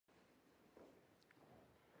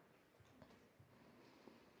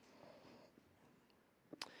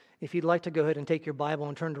If you'd like to go ahead and take your Bible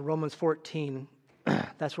and turn to Romans 14,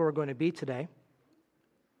 that's where we're going to be today.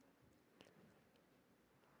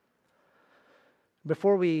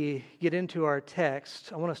 Before we get into our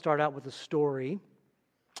text, I want to start out with a story.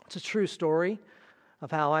 It's a true story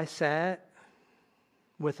of how I sat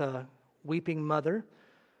with a weeping mother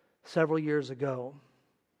several years ago.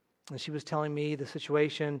 And she was telling me the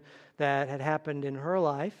situation that had happened in her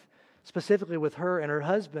life, specifically with her and her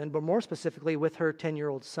husband, but more specifically with her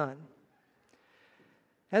 10-year-old son.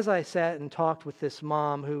 As I sat and talked with this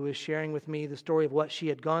mom who was sharing with me the story of what she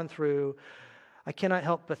had gone through, I cannot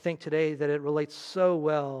help but think today that it relates so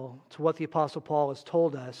well to what the Apostle Paul has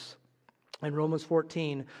told us in Romans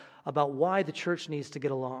 14 about why the church needs to get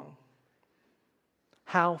along.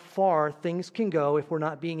 How far things can go if we're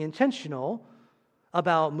not being intentional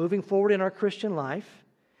about moving forward in our Christian life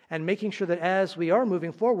and making sure that as we are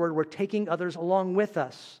moving forward, we're taking others along with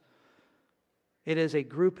us. It is a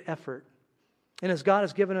group effort. And as God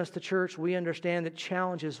has given us the church, we understand that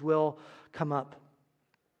challenges will come up.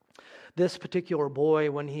 This particular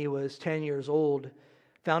boy, when he was 10 years old,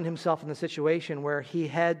 found himself in the situation where he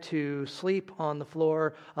had to sleep on the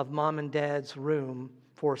floor of mom and dad's room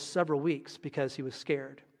for several weeks because he was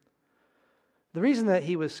scared. The reason that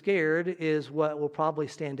he was scared is what will probably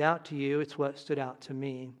stand out to you. It's what stood out to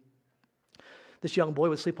me. This young boy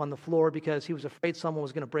would sleep on the floor because he was afraid someone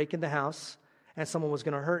was going to break in the house and someone was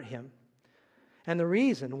going to hurt him. And the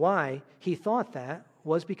reason why he thought that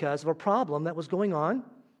was because of a problem that was going on,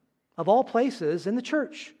 of all places, in the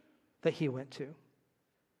church that he went to.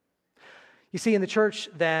 You see, in the church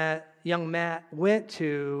that young Matt went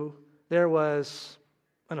to, there was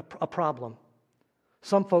a problem.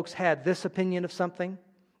 Some folks had this opinion of something.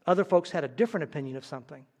 Other folks had a different opinion of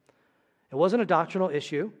something. It wasn't a doctrinal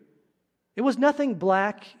issue. It was nothing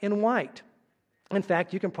black and white. In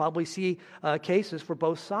fact, you can probably see cases for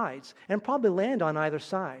both sides and probably land on either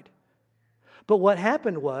side. But what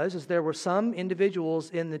happened was there were some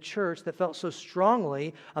individuals in the church that felt so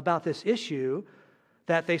strongly about this issue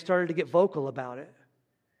that they started to get vocal about it.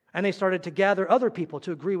 And they started to gather other people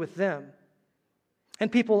to agree with them. And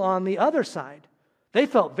people on the other side, they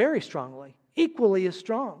felt very strongly, equally as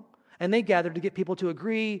strong. And they gathered to get people to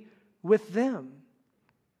agree with them.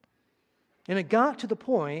 And it got to the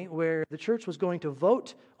point where the church was going to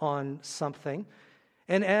vote on something.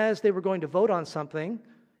 And as they were going to vote on something,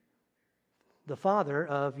 the father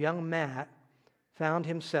of young Matt found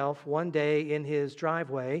himself one day in his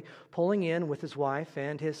driveway pulling in with his wife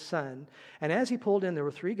and his son. And as he pulled in, there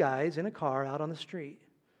were 3 guys in a car out on the street.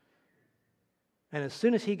 And as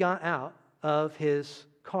soon as he got out of his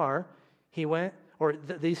car,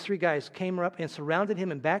 these 3 guys came up and surrounded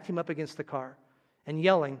him and backed him up against the car and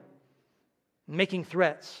yelling, making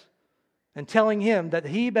threats, and telling him that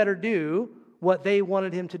he better do what they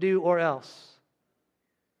wanted him to do or else.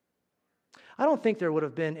 I don't think there would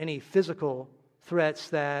have been any physical threats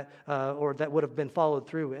that would have been followed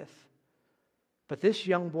through with. But this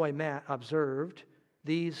young boy, Matt, observed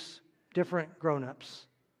these different grown-ups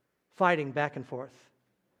fighting back and forth.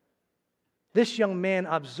 This young man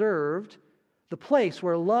observed the place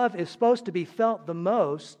where love is supposed to be felt the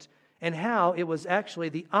most and how it was actually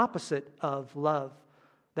the opposite of love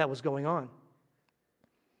that was going on.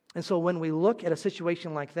 And so when we look at a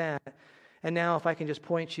situation like that, and now if I can just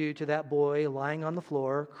point you to that boy lying on the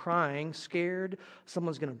floor, crying, scared,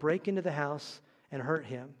 someone's going to break into the house and hurt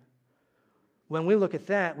him. When we look at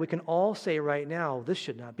that, we can all say right now, this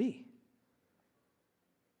should not be.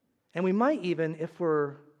 And we might even, if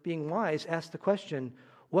we're being wise, ask the question,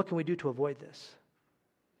 what can we do to avoid this?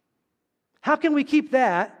 How can we keep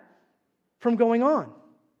that from going on?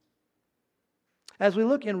 As we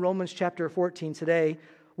look in Romans chapter 14 today,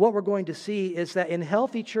 what we're going to see is that in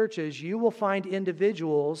healthy churches, you will find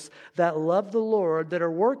individuals that love the Lord that are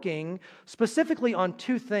working specifically on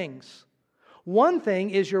 2 things. One thing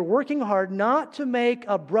is you're working hard not to make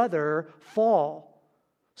a brother fall,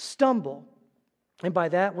 stumble. And by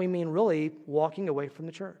that we mean really walking away from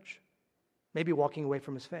the church, maybe walking away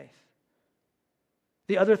from his faith.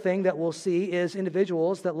 The other thing that we'll see is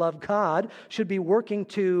individuals that love God should be working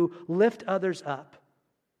to lift others up,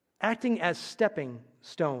 acting as stepping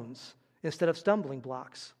stones instead of stumbling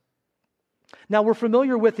blocks. Now, we're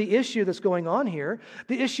familiar with the issue that's going on here.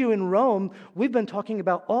 The issue in Rome, we've been talking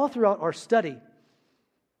about all throughout our study.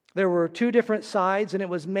 There were 2 different sides, and it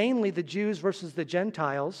was mainly the Jews versus the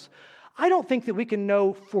Gentiles. I don't think that we can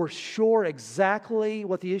know for sure exactly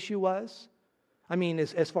what the issue was. I mean,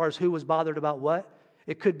 as far as who was bothered about what.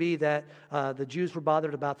 It could be that the Jews were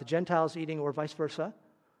bothered about the Gentiles eating or vice versa.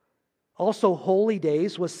 Also, holy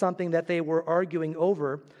days was something that they were arguing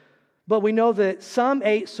over. But we know that some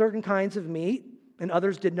ate certain kinds of meat and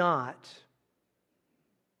others did not.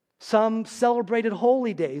 Some celebrated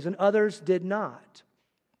holy days and others did not.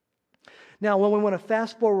 Now, when we want to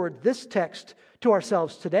fast forward this text to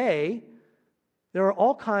ourselves today, there are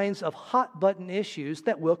all kinds of hot button issues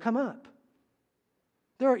that will come up.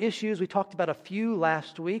 There are issues, we talked about a few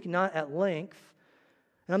last week, not at length.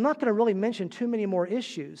 And I'm not going to really mention too many more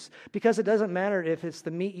issues because it doesn't matter if it's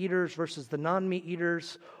the meat eaters versus the non-meat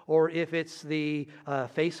eaters or if it's the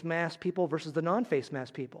face mask people versus the non-face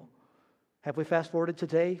mask people. Have we fast forwarded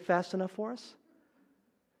today fast enough for us?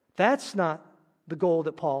 That's not the goal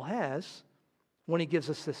that Paul has when he gives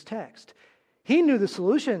us this text. He knew the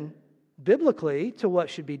solution biblically to what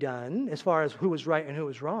should be done as far as who was right and who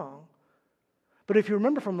was wrong. But if you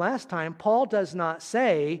remember from last time, Paul does not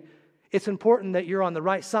say it's important that you're on the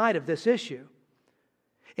right side of this issue.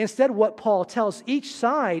 Instead, what Paul tells each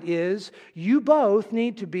side is you both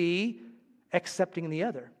need to be accepting the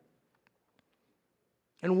other.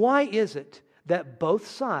 And why is it that both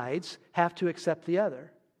sides have to accept the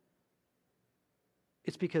other?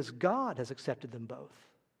 It's because God has accepted them both.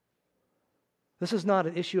 This is not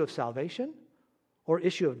an issue of salvation or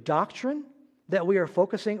issue of doctrine that we are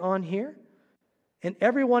focusing on here. And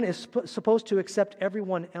everyone is supposed to accept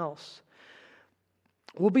everyone else.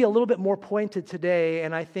 We'll be a little bit more pointed today,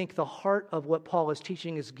 and I think the heart of what Paul is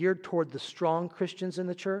teaching is geared toward the strong Christians in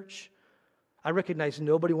the church. I recognize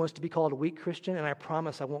nobody wants to be called a weak Christian, and I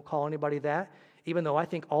promise I won't call anybody that, even though I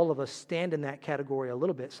think all of us stand in that category a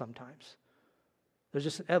little bit sometimes. There's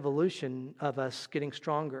just an evolution of us getting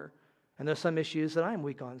stronger, and there's some issues that I'm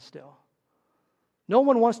weak on still. No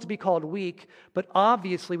one wants to be called weak, but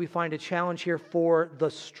obviously we find a challenge here for the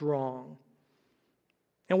strong.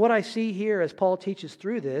 And what I see here as Paul teaches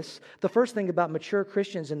through this, the first thing about mature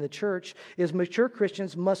Christians in the church is mature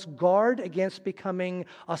Christians must guard against becoming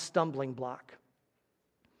a stumbling block.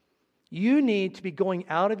 You need to be going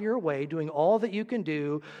out of your way, doing all that you can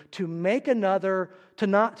do to make another,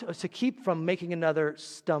 to keep from making another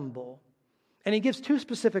stumble. And he gives two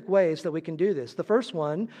specific ways that we can do this. The first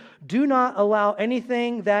one, do not allow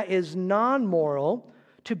anything that is non-moral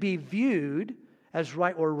to be viewed as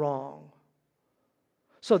right or wrong.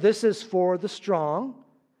 So this is for the strong.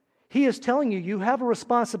 He is telling you, you have a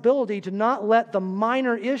responsibility to not let the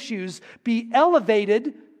minor issues be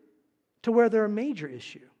elevated to where they're a major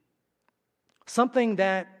issue. Something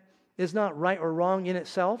that is not right or wrong in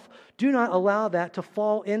itself, do not allow that to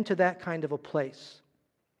fall into that kind of a place.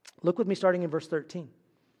 Look with me starting in verse 13.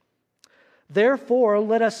 Therefore,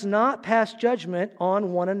 let us not pass judgment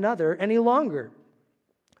on one another any longer,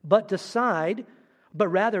 but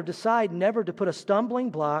rather decide never to put a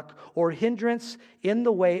stumbling block or hindrance in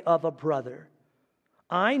the way of a brother.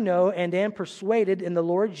 I know and am persuaded in the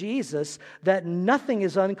Lord Jesus that nothing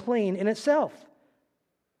is unclean in itself,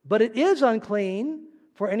 but it is unclean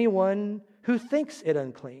for anyone who thinks it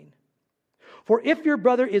unclean. For if your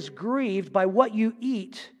brother is grieved by what you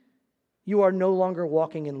eat, you are no longer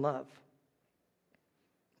walking in love.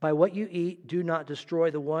 By what you eat, do not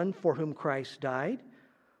destroy the one for whom Christ died.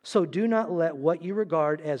 So do not let what you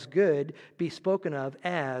regard as good be spoken of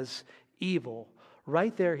as evil.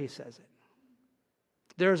 Right there he says it.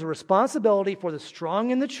 There's a responsibility for the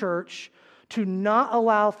strong in the church to not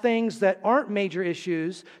allow things that aren't major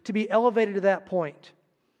issues to be elevated to that point.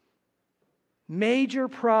 Major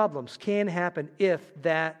problems can happen if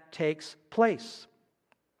that takes place.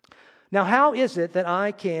 Now, how is it that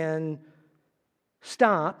I can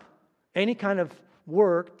stop any kind of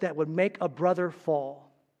work that would make a brother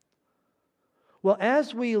fall? Well,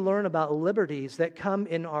 as we learn about liberties that come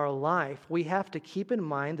in our life, we have to keep in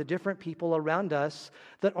mind the different people around us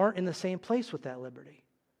that aren't in the same place with that liberty.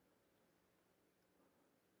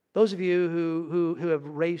 Those of you who have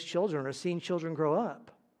raised children or seen children grow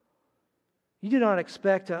up, you do not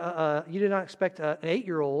expect an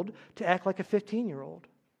 8-year-old to act like a 15-year-old.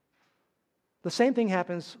 The same thing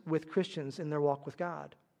happens with Christians in their walk with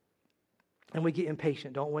God. And we get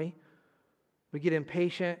impatient, don't we? We get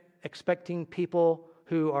impatient expecting people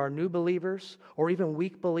who are new believers or even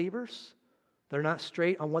weak believers, they're not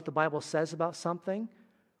straight on what the Bible says about something.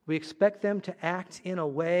 We expect them to act in a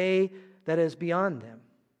way that is beyond them.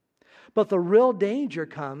 But the real danger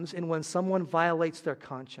comes in when someone violates their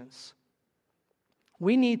conscience.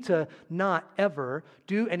 We need to not ever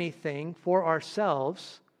do anything for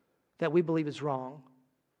ourselves that we believe is wrong.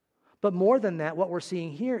 But more than that, what we're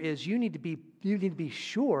seeing here is you need to be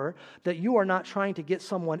sure that you are not trying to get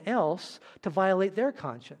someone else to violate their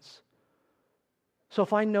conscience. So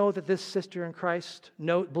if I know that this sister in Christ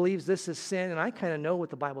believes this is sin, and I kind of know what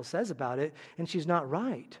the Bible says about it, and she's not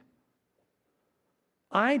right,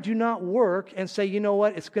 I do not work and say, you know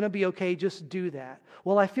what, it's going to be okay, just do that.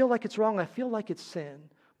 Well, I feel like it's wrong. I feel like it's sin.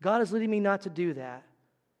 God is leading me not to do that.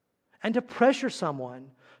 And to pressure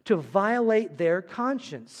someone to violate their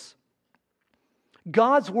conscience.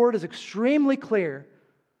 God's word is extremely clear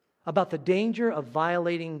about the danger of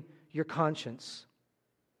violating your conscience.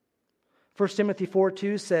 1 Timothy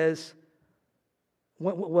 4:2 says,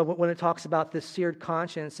 when it talks about this seared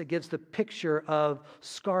conscience, it gives the picture of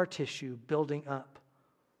scar tissue building up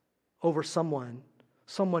over someone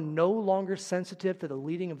no longer sensitive to the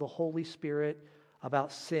leading of the Holy Spirit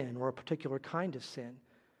about sin or a particular kind of sin,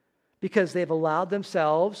 because they've allowed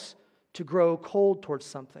themselves to grow cold towards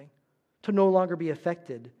something, to no longer be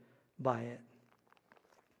affected by it.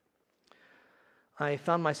 I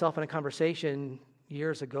found myself in a conversation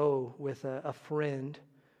years ago with a friend,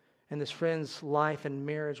 and this friend's life and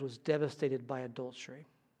marriage was devastated by adultery.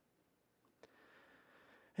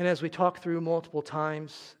 And as we talked through multiple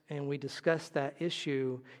times and we discussed that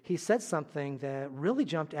issue, he said something that really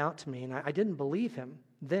jumped out to me, and I didn't believe him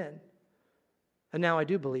then. And now I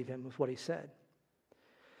do believe him with what he said.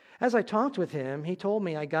 As I talked with him, he told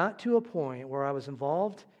me I got to a point where I was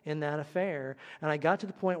involved in that affair, and I got to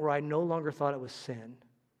the point where I no longer thought it was sin.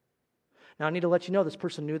 Now, I need to let you know this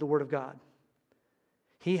person knew the Word of God.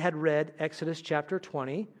 He had read Exodus chapter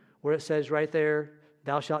 20, where it says right there,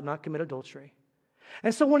 thou shalt not commit adultery.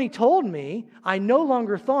 And so when he told me I no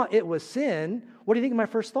longer thought it was sin, what do you think my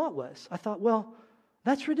first thought was? I thought, well,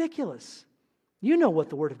 that's ridiculous. You know what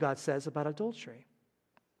the Word of God says about adultery.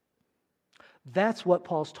 That's what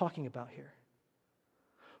Paul's talking about here.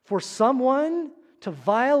 For someone to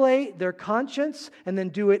violate their conscience and then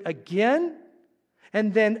do it again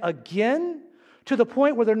and then again to the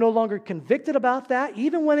point where they're no longer convicted about that,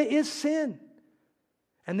 even when it is sin.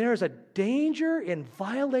 And there is a danger in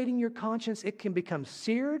violating your conscience. It can become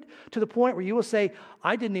seared to the point where you will say,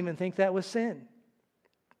 I didn't even think that was sin.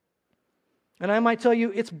 And I might tell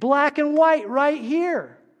you, it's black and white right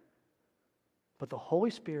here. But the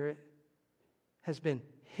Holy Spirit has been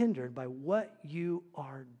hindered by what you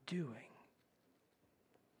are doing.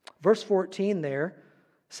 Verse 14 there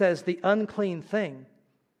says the unclean thing.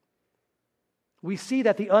 We see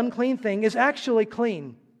that the unclean thing is actually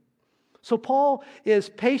clean. So Paul is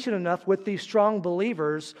patient enough with these strong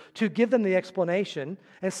believers to give them the explanation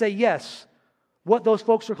and say, yes, what those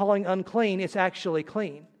folks are calling unclean is actually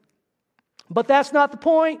clean. But that's not the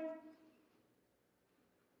point.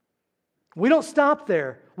 We don't stop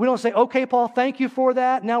there. We don't say, okay, Paul, thank you for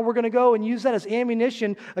that. Now we're going to go and use that as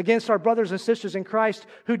ammunition against our brothers and sisters in Christ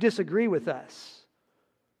who disagree with us.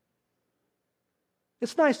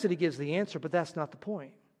 It's nice that he gives the answer, but that's not the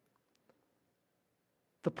point.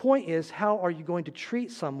 The point is, how are you going to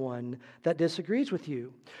treat someone that disagrees with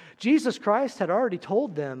you? Jesus Christ had already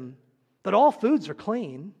told them that all foods are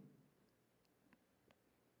clean.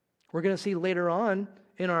 We're going to see later on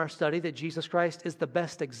in our study that Jesus Christ is the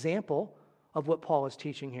best example of what Paul is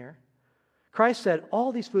teaching here. Christ said,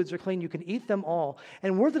 all these foods are clean, you can eat them all.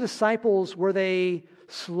 And were the disciples, were they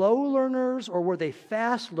slow learners or were they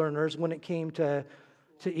fast learners when it came to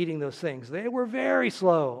eating those things? They were very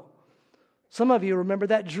slow. Some of you remember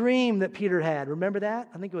that dream that Peter had. Remember that?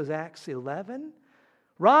 I think it was Acts 11.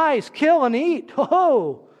 Rise, kill, and eat.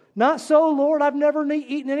 Oh, not so, Lord. I've never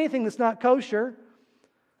eaten anything that's not kosher.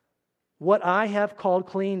 What I have called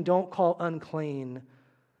clean, don't call unclean.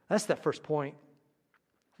 That's that first point.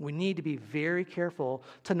 We need to be very careful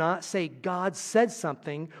to not say God said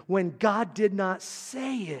something when God did not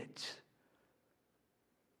say it.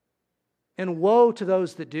 And woe to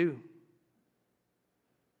those that do.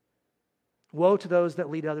 Woe to those that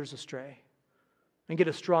lead others astray and get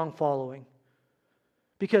a strong following.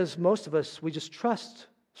 Because most of us, we just trust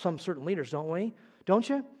some certain leaders, don't we? Don't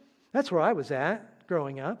you? That's where I was at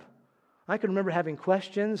growing up. I can remember having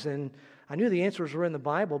questions, and I knew the answers were in the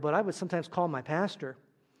Bible, but I would sometimes call my pastor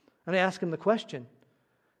and ask him the question.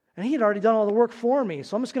 And he had already done all the work for me,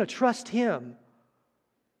 so I'm just going to trust him.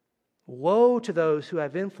 Woe to those who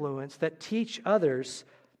have influence that teach others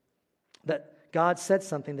that God said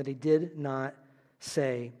something that he did not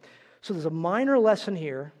say. So there's a minor lesson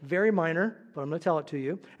here, very minor, but I'm going to tell it to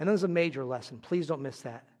you. And then there's a major lesson. Please don't miss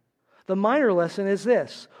that. The minor lesson is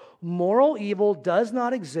this: moral evil does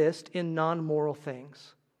not exist in non-moral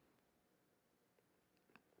things.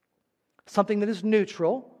 Something that is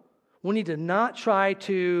neutral, we need to not try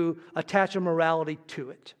to attach a morality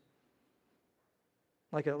to it.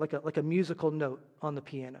 Like a musical note on the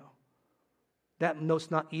piano. That note's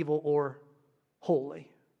not evil or holy.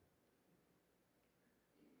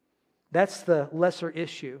 That's the lesser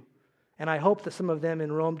issue. And I hope that some of them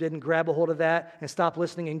in Rome didn't grab a hold of that and stop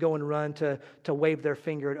listening and go and run to wave their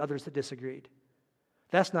finger at others that disagreed.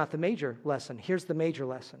 That's not the major lesson. Here's the major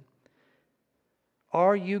lesson.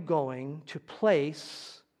 Are you going to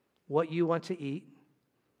place what you want to eat?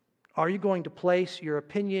 Are you going to place your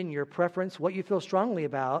opinion, your preference, what you feel strongly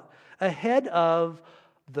about, ahead of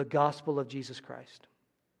the gospel of Jesus Christ?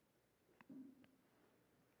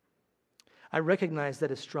 I recognize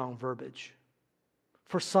that is strong verbiage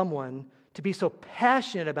for someone to be so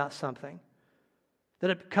passionate about something that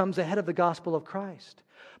it comes ahead of the gospel of Christ.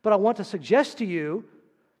 But I want to suggest to you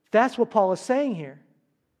that's what Paul is saying here.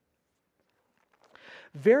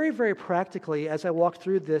 Very, very practically, as I walk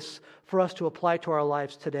through this for us to apply to our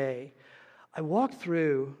lives today, I walked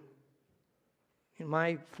through, in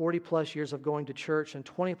my 40-plus years of going to church and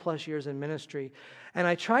 20-plus years in ministry, and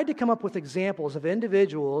I tried to come up with examples of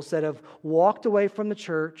individuals that have walked away from the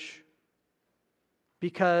church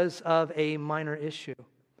because of a minor issue.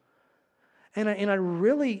 And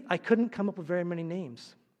I couldn't come up with very many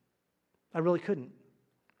names. I really couldn't.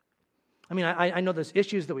 I mean, I know there's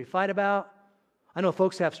issues that we fight about. I know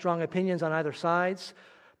folks have strong opinions on either sides,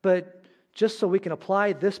 but just so we can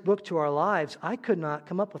apply this book to our lives, I could not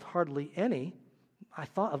come up with hardly any. I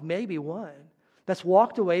thought of maybe one that's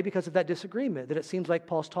walked away because of that disagreement that it seems like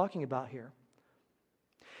Paul's talking about here.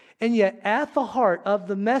 And yet, at the heart of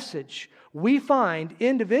the message, we find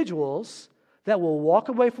individuals that will walk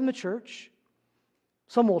away from the church.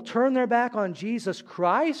 Some will turn their back on Jesus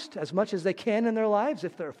Christ as much as they can in their lives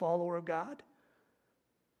if they're a follower of God.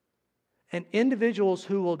 And individuals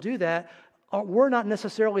who will do that were not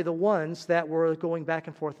necessarily the ones that were going back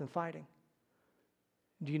and forth and fighting.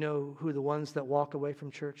 Do you know who the ones that walk away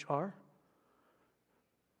from church are?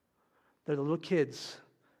 They're the little kids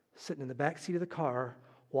sitting in the back seat of the car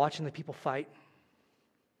watching the people fight.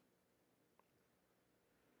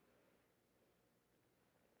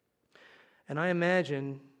 And I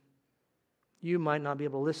imagine you might not be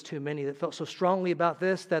able to list too many that felt so strongly about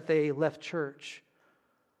this that they left church.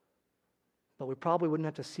 But we probably wouldn't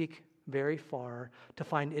have to seek very far to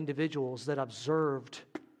find individuals that observed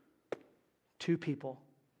two people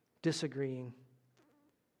disagreeing,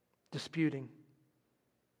 disputing,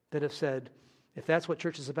 that have said, if that's what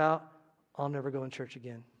church is about, I'll never go in church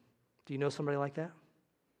again. Do you know somebody like that?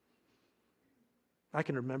 I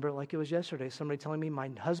can remember it like it was yesterday. Somebody telling me my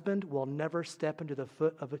husband will never step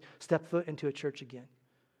foot into a church again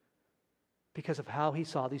because of how he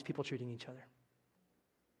saw these people treating each other.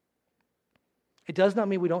 It does not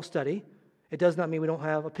mean we don't study. It does not mean we don't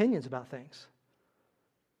have opinions about things.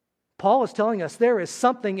 Paul is telling us there is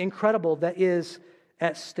something incredible that is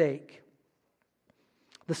at stake.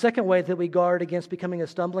 The second way that we guard against becoming a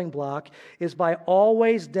stumbling block is by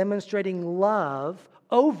always demonstrating love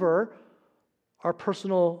over our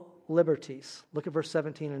personal liberties. Look at verse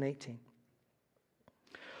 17 and 18.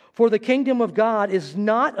 For the kingdom of God is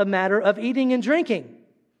not a matter of eating and drinking,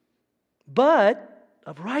 but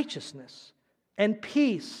of righteousness and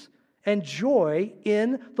peace and joy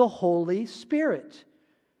in the Holy Spirit.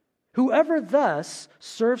 Whoever thus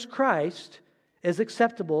serves Christ is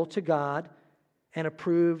acceptable to God and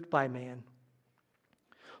approved by man.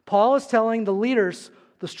 Paul is telling the leaders,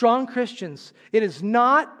 the strong Christians, it is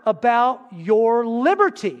not about your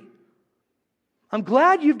liberty. I'm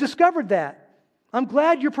glad you've discovered that. I'm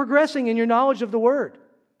glad you're progressing in your knowledge of the Word.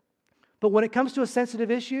 But when it comes to a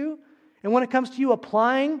sensitive issue, and when it comes to you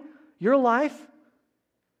applying your life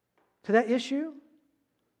to that issue,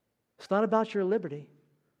 it's not about your liberty.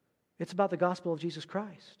 It's about the gospel of Jesus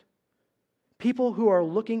Christ. People who are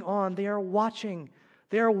looking on, they are watching.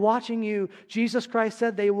 They are watching you. Jesus Christ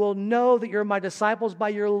said, they will know that you're my disciples by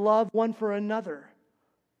your love one for another.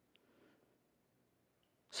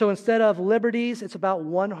 So instead of liberties, it's about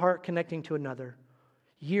one heart connecting to another.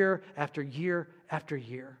 Year after year after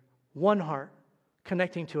year. One heart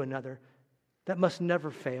connecting to another. That must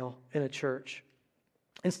never fail in a church.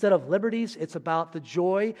 Instead of liberties, it's about the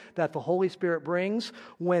joy that the Holy Spirit brings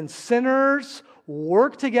when sinners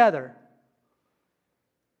work together.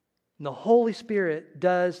 And the Holy Spirit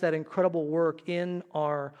does that incredible work in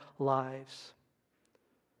our lives.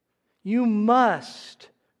 You must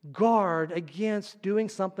guard against doing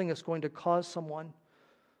something that's going to cause someone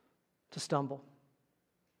to stumble.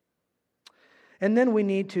 And then we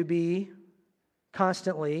need to be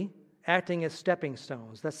constantly acting as stepping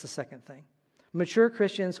stones. That's the second thing. Mature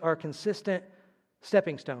Christians are consistent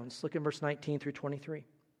stepping stones. Look at verse 19 through 23.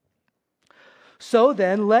 So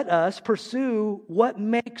then, let us pursue what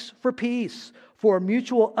makes for peace, for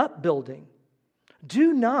mutual upbuilding.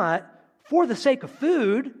 Do not, for the sake of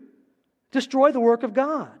food, destroy the work of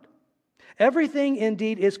God. Everything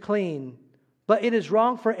indeed is clean, but it is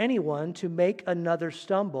wrong for anyone to make another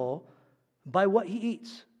stumble by what he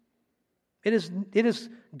eats. It is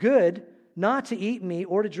good not to eat meat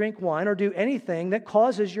or to drink wine or do anything that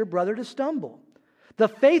causes your brother to stumble. The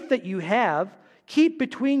faith that you have, keep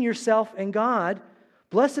between yourself and God.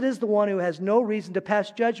 Blessed is the one who has no reason to pass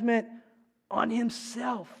judgment on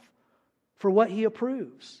himself for what he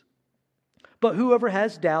approves. But whoever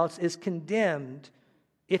has doubts is condemned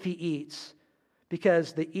if he eats,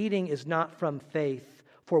 because the eating is not from faith.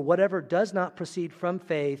 For whatever does not proceed from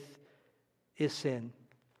faith is sin.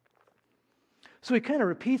 So he kind of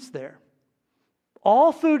repeats there.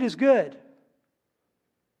 All food is good,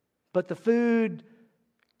 but the food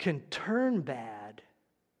can turn bad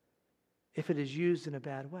if it is used in a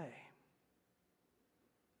bad way.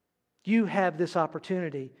 You have this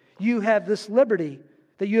opportunity. You have this liberty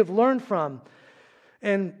that you have learned from.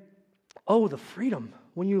 And, the freedom.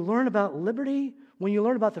 When you learn about liberty, when you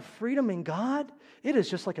learn about the freedom in God, it is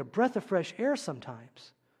just like a breath of fresh air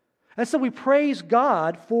sometimes. And so we praise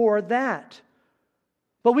God for that.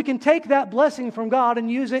 But we can take that blessing from God and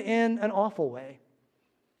use it in an awful way.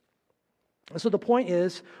 And so the point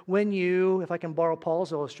is, when you, if I can borrow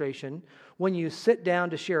Paul's illustration, when you sit down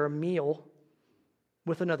to share a meal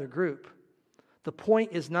with another group, the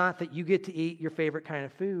point is not that you get to eat your favorite kind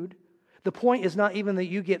of food. The point is not even that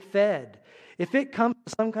you get fed. If it comes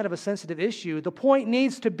to some kind of a sensitive issue, the point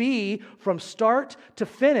needs to be from start to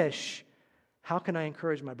finish, how can I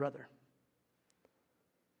encourage my brother?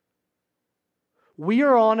 We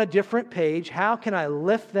are on a different page. How can I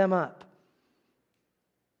lift them up?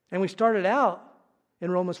 And we started out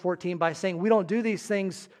in Romans 14 by saying we don't do these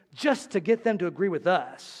things just to get them to agree with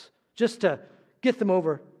us, just to get them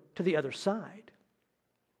over to the other side.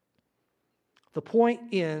 The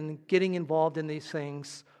point in getting involved in these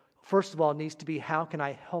things, first of all, needs to be how can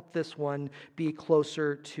I help this one be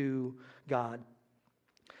closer to God?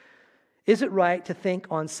 Is it right to think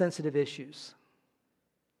on sensitive issues?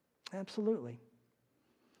 Absolutely.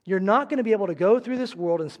 You're not going to be able to go through this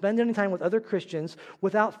world and spend any time with other Christians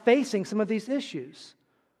without facing some of these issues.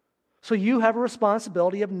 So you have a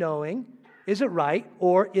responsibility of knowing, is it right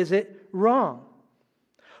or is it wrong?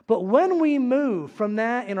 But when we move from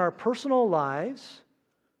that in our personal lives,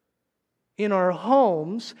 in our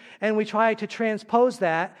homes, and we try to transpose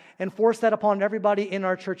that and force that upon everybody in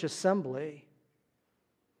our church assembly,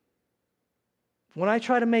 when I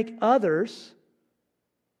try to make others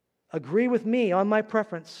agree with me on my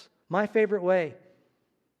preference, my favorite way,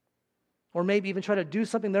 or maybe even try to do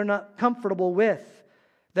something they're not comfortable with,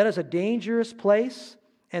 that is a dangerous place,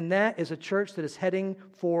 and that is a church that is heading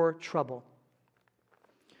for trouble.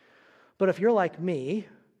 But if you're like me,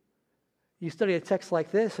 you study a text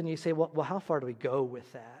like this and you say, well, how far do we go with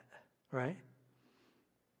that, right?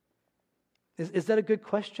 Is that a good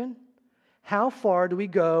question? How far do we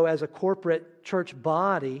go as a corporate church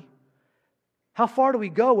body? How far do we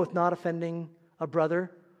go with not offending a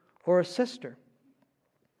brother or a sister?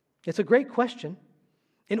 It's a great question.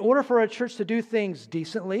 In order for a church to do things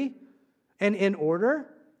decently and in order,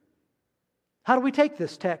 how do we take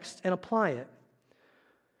this text and apply it?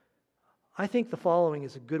 I think the following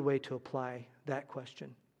is a good way to apply that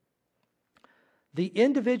question. The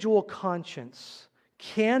individual conscience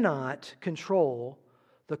cannot control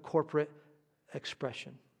the corporate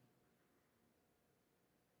expression.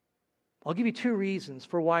 I'll give you two reasons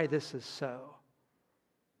for why this is so.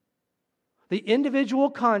 The individual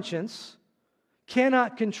conscience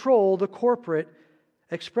cannot control the corporate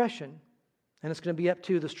expression. And it's going to be up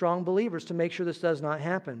to the strong believers to make sure this does not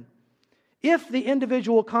happen. If the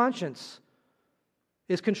individual conscience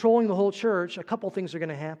is controlling the whole church, a couple things are going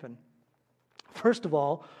to happen. First of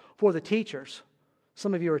all, for the teachers,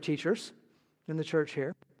 some of you are teachers in the church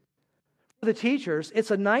here. For the teachers,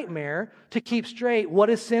 it's a nightmare to keep straight what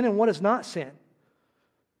is sin and what is not sin.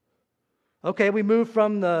 Okay, we move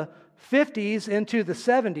from the 50s into the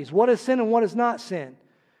 70s. What is sin and what is not sin?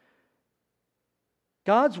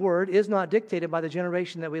 God's word is not dictated by the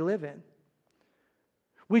generation that we live in.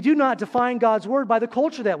 We do not define God's word by the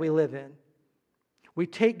culture that we live in. We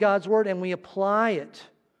take God's word and we apply it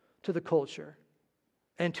to the culture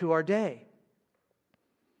and to our day.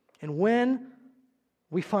 And when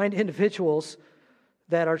we find individuals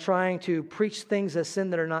that are trying to preach things as sin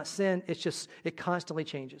that are not sin, it constantly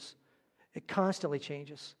changes. It constantly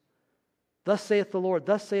changes. Thus saith the Lord,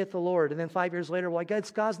 thus saith the Lord. And then 5 years later, well,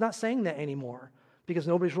 God's not saying that anymore because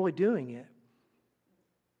nobody's really doing it.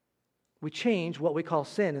 We change what we call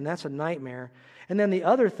sin, and that's a nightmare. And then the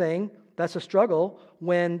other thing, that's a struggle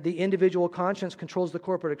when the individual conscience controls the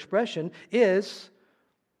corporate expression, is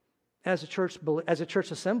as a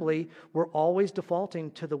church assembly, we're always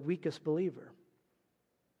defaulting to the weakest believer.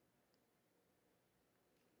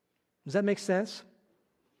 Does that make sense?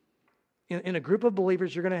 In a group of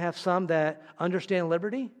believers, you're going to have some that understand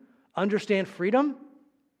liberty, understand freedom,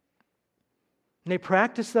 and they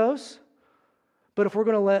practice those. But if we're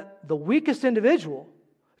going to let the weakest individual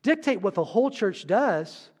dictate what the whole church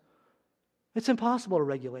does, it's impossible to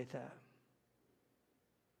regulate that.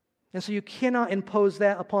 And so you cannot impose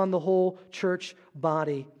that upon the whole church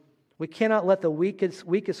body. We cannot let the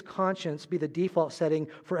weakest conscience be the default setting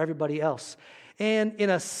for everybody else. And in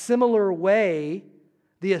a similar way,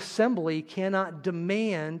 the assembly cannot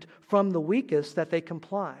demand from the weakest that they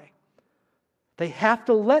comply. They have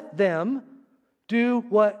to let them do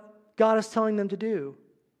what God is telling them to do,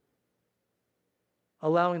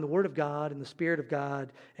 allowing the Word of God and the Spirit of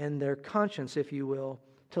God and their conscience, if you will,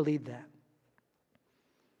 to lead that.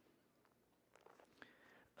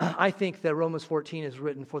 I think that Romans 14 is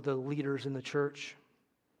written for the leaders in the church,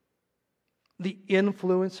 the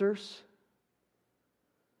influencers.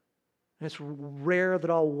 And it's rare that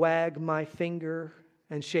I'll wag my finger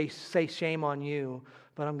and say shame on you,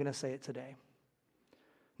 but I'm going to say it today.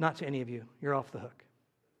 Not to any of you. You're off the hook.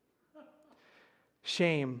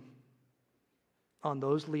 Shame on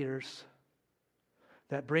those leaders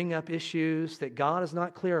that bring up issues that God is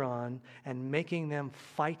not clear on and making them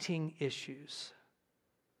fighting issues.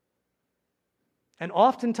 And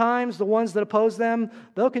oftentimes, the ones that oppose them,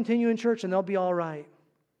 they'll continue in church and they'll be all right.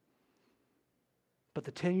 But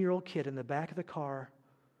the 10-year-old kid in the back of the car,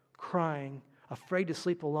 crying, afraid to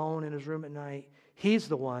sleep alone in his room at night, he's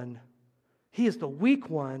the one. He is the weak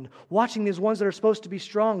one, watching these ones that are supposed to be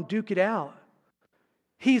strong duke it out.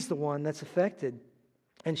 He's the one that's affected.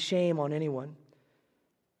 And shame on anyone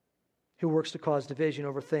who works to cause division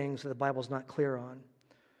over things that the Bible's not clear on.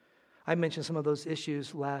 I mentioned some of those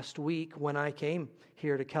issues last week when I came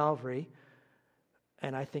here to Calvary,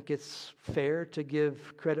 and I think it's fair to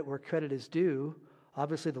give credit where credit is due.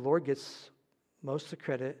 Obviously, the Lord gets most of the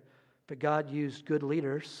credit, but God used good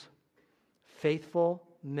leaders, faithful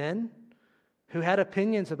men who had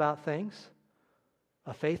opinions about things,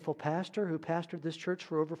 a faithful pastor who pastored this church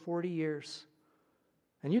for over 40 years.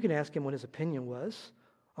 And you can ask him what his opinion was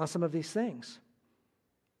on some of these things.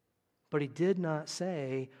 But he did not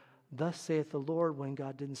say, "Thus saith the Lord," when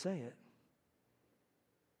God didn't say it.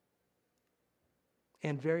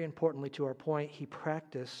 And very importantly to our point, he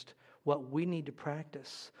practiced what we need to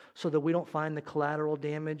practice so that we don't find the collateral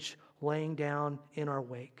damage laying down in our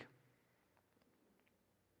wake.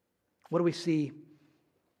 What do we see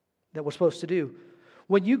that we're supposed to do?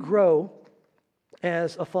 When you grow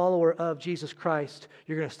as a follower of Jesus Christ,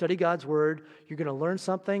 you're going to study God's Word, you're going to learn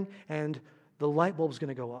something, and the light bulb's going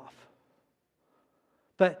to go off.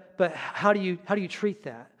 But how do you treat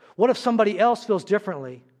that? What if somebody else feels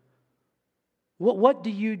differently? What do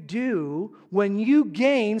you do when you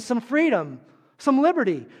gain some freedom, some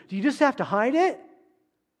liberty? Do you just have to hide it?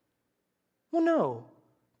 Well, no.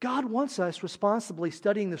 God wants us responsibly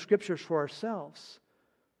studying the Scriptures for ourselves.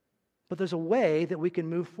 But there's a way that we can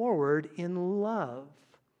move forward in love.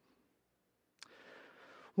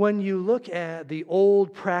 When you look at the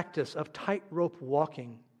old practice of tightrope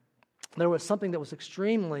walking, there was something that was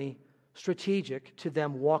extremely strategic to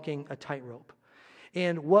them walking a tightrope.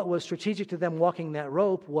 And what was strategic to them walking that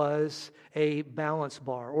rope was a balance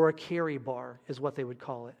bar, or a carry bar is what they would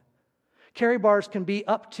call it. Carry bars can be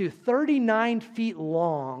up to 39 feet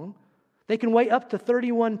long. They can weigh up to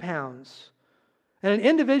 31 pounds. And an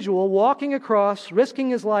individual walking across,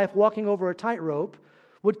 risking his life walking over a tightrope,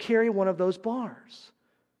 would carry one of those bars.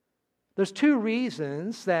 There's two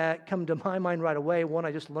reasons that come to my mind right away. One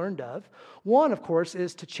I just learned of. One, of course,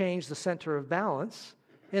 is to change the center of balance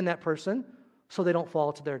in that person so they don't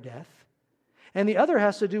fall to their death. And the other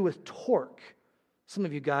has to do with torque. Some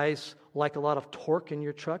of you guys like a lot of torque in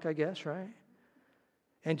your truck, I guess, right?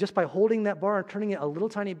 And just by holding that bar and turning it a little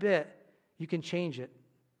tiny bit, you can change it.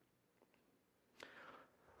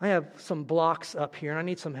 I have some blocks up here, and I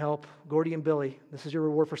need some help. Gordy and Billy, this is your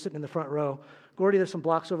reward for sitting in the front row. Gordy, there's some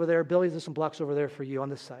blocks over there. Billy, there's some blocks over there for you on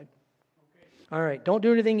this side. Okay. All right, don't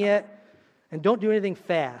do anything yet, and don't do anything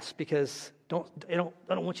fast, because I don't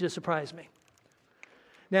want you to surprise me.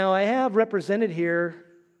 Now, I have represented here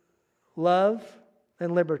love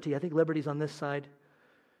and liberty. I think liberty's on this side.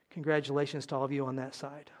 Congratulations to all of you on that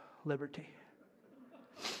side. Liberty.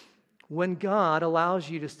 When God allows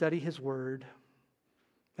you to study His Word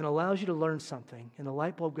and allows you to learn something, and the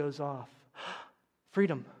light bulb goes off,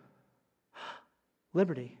 freedom,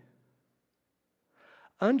 liberty.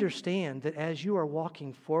 Understand that as you are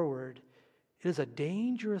walking forward, it is a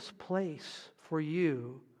dangerous place for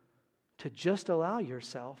you to just allow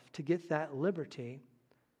yourself to get that liberty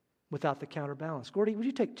without the counterbalance. Gordy, would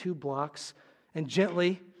you take 2 blocks and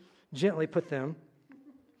gently put them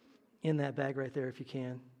in that bag right there if you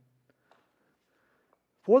can?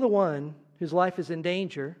 For the one whose life is in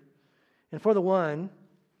danger, and for the one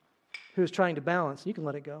who is trying to balance, you can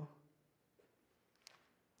let it go.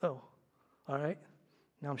 Oh, all right.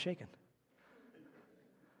 Now I'm shaking.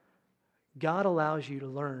 God allows you to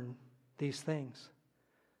learn these things.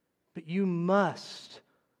 But you must,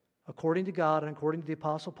 according to God and according to the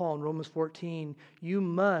Apostle Paul in Romans 14, you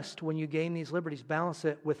must, when you gain these liberties, balance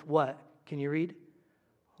it with what? Can you read?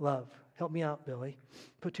 Love. Help me out, Billy.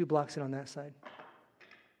 Put 2 blocks in on that side.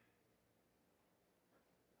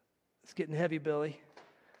 It's getting heavy, Billy.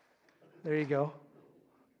 There you go.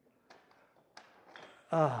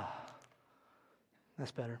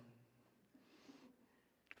 That's better.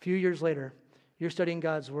 A few years later, you're studying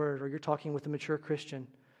God's Word or you're talking with a mature Christian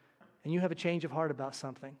and you have a change of heart about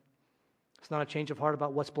something. It's not a change of heart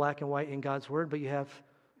about what's black and white in God's Word, but you have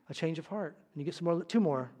a change of heart. And you get 2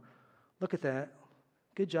 more. Look at that.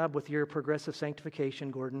 Good job with your progressive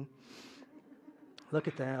sanctification, Gordon. Look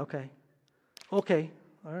at that. Okay.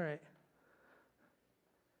 All right.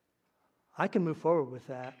 I can move forward with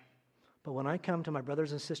that. But when I come to my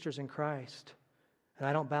brothers and sisters in Christ and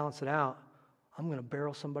I don't balance it out, I'm going to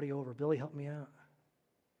barrel somebody over. Billy, help me out.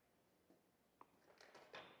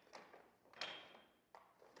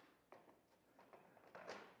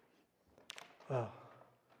 Oh.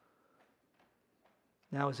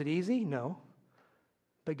 Now, is it easy? No.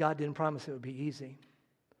 But God didn't promise it would be easy.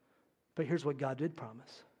 But here's what God did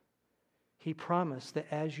promise. He promised that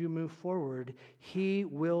as you move forward, He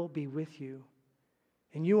will be with you.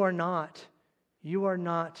 And you are not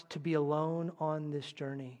to be alone on this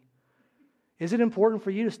journey. Is it important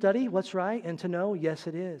for you to study what's right and to know? Yes,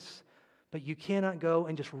 it is. But you cannot go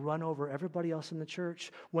and just run over everybody else in the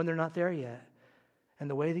church when they're not there yet. And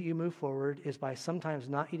the way that you move forward is by sometimes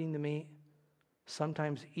not eating the meat,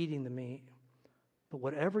 sometimes eating the meat. But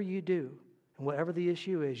whatever you do, and whatever the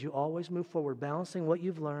issue is, you always move forward, balancing what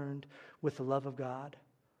you've learned with the love of God.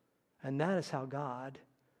 And that is how God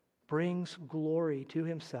brings glory to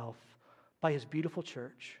Himself by His beautiful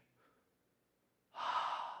church.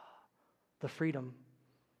 The freedom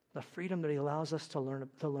that He allows us to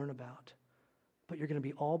learn about. But you're going to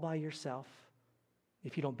be all by yourself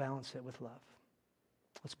if you don't balance it with love.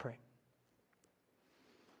 Let's pray.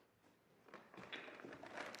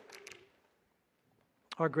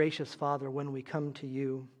 Our gracious Father, when we come to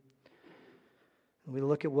You, and we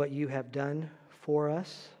look at what You have done for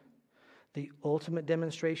us, the ultimate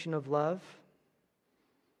demonstration of love,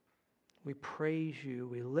 we praise You.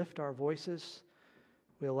 We lift our voices.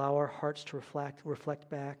 We allow our hearts to reflect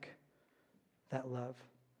back that love.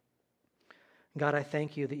 God, I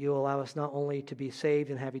thank You that You allow us not only to be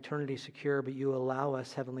saved and have eternity secure, but You allow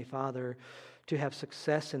us, Heavenly Father, to have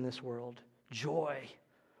success in this world, joy,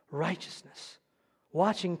 righteousness,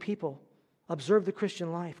 watching people observe the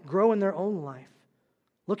Christian life, grow in their own life,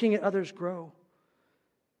 looking at others grow.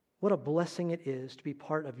 What a blessing it is to be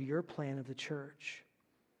part of Your plan of the church.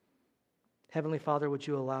 Heavenly Father, would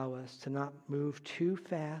You allow us to not move too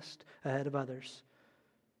fast ahead of others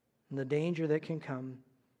and the danger that can come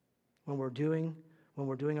when we're doing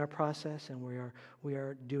our process and we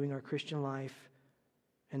are doing our Christian life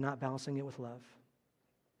and not balancing it with love.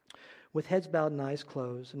 With heads bowed and eyes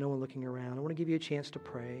closed and no one looking around, I want to give you a chance to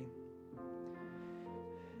pray.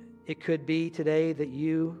 It could be today that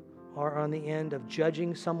you are on the end of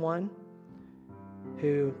judging someone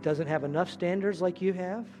who doesn't have enough standards like you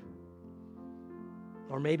have.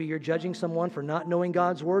 Or maybe you're judging someone for not knowing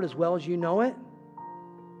God's Word as well as you know it.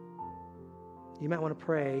 You might want to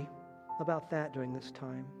pray about that during this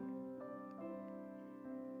time.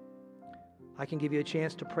 I can give you a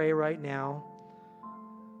chance to pray right now.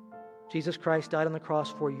 Jesus Christ died on the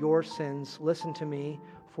cross for your sins. Listen to me.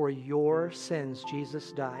 For your sins,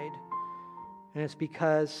 Jesus died. And it's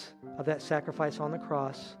because of that sacrifice on the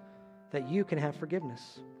cross that you can have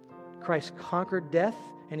forgiveness. Christ conquered death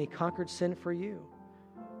and He conquered sin for you.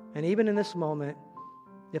 And even in this moment,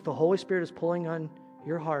 if the Holy Spirit is pulling on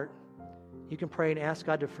your heart, you can pray and ask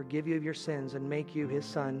God to forgive you of your sins and make you His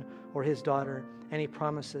son or His daughter, and He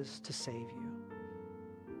promises to save you.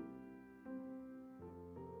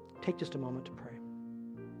 Take just a moment to pray.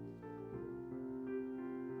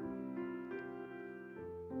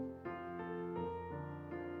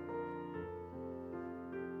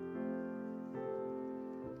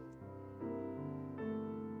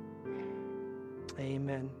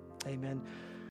 Amen. Amen.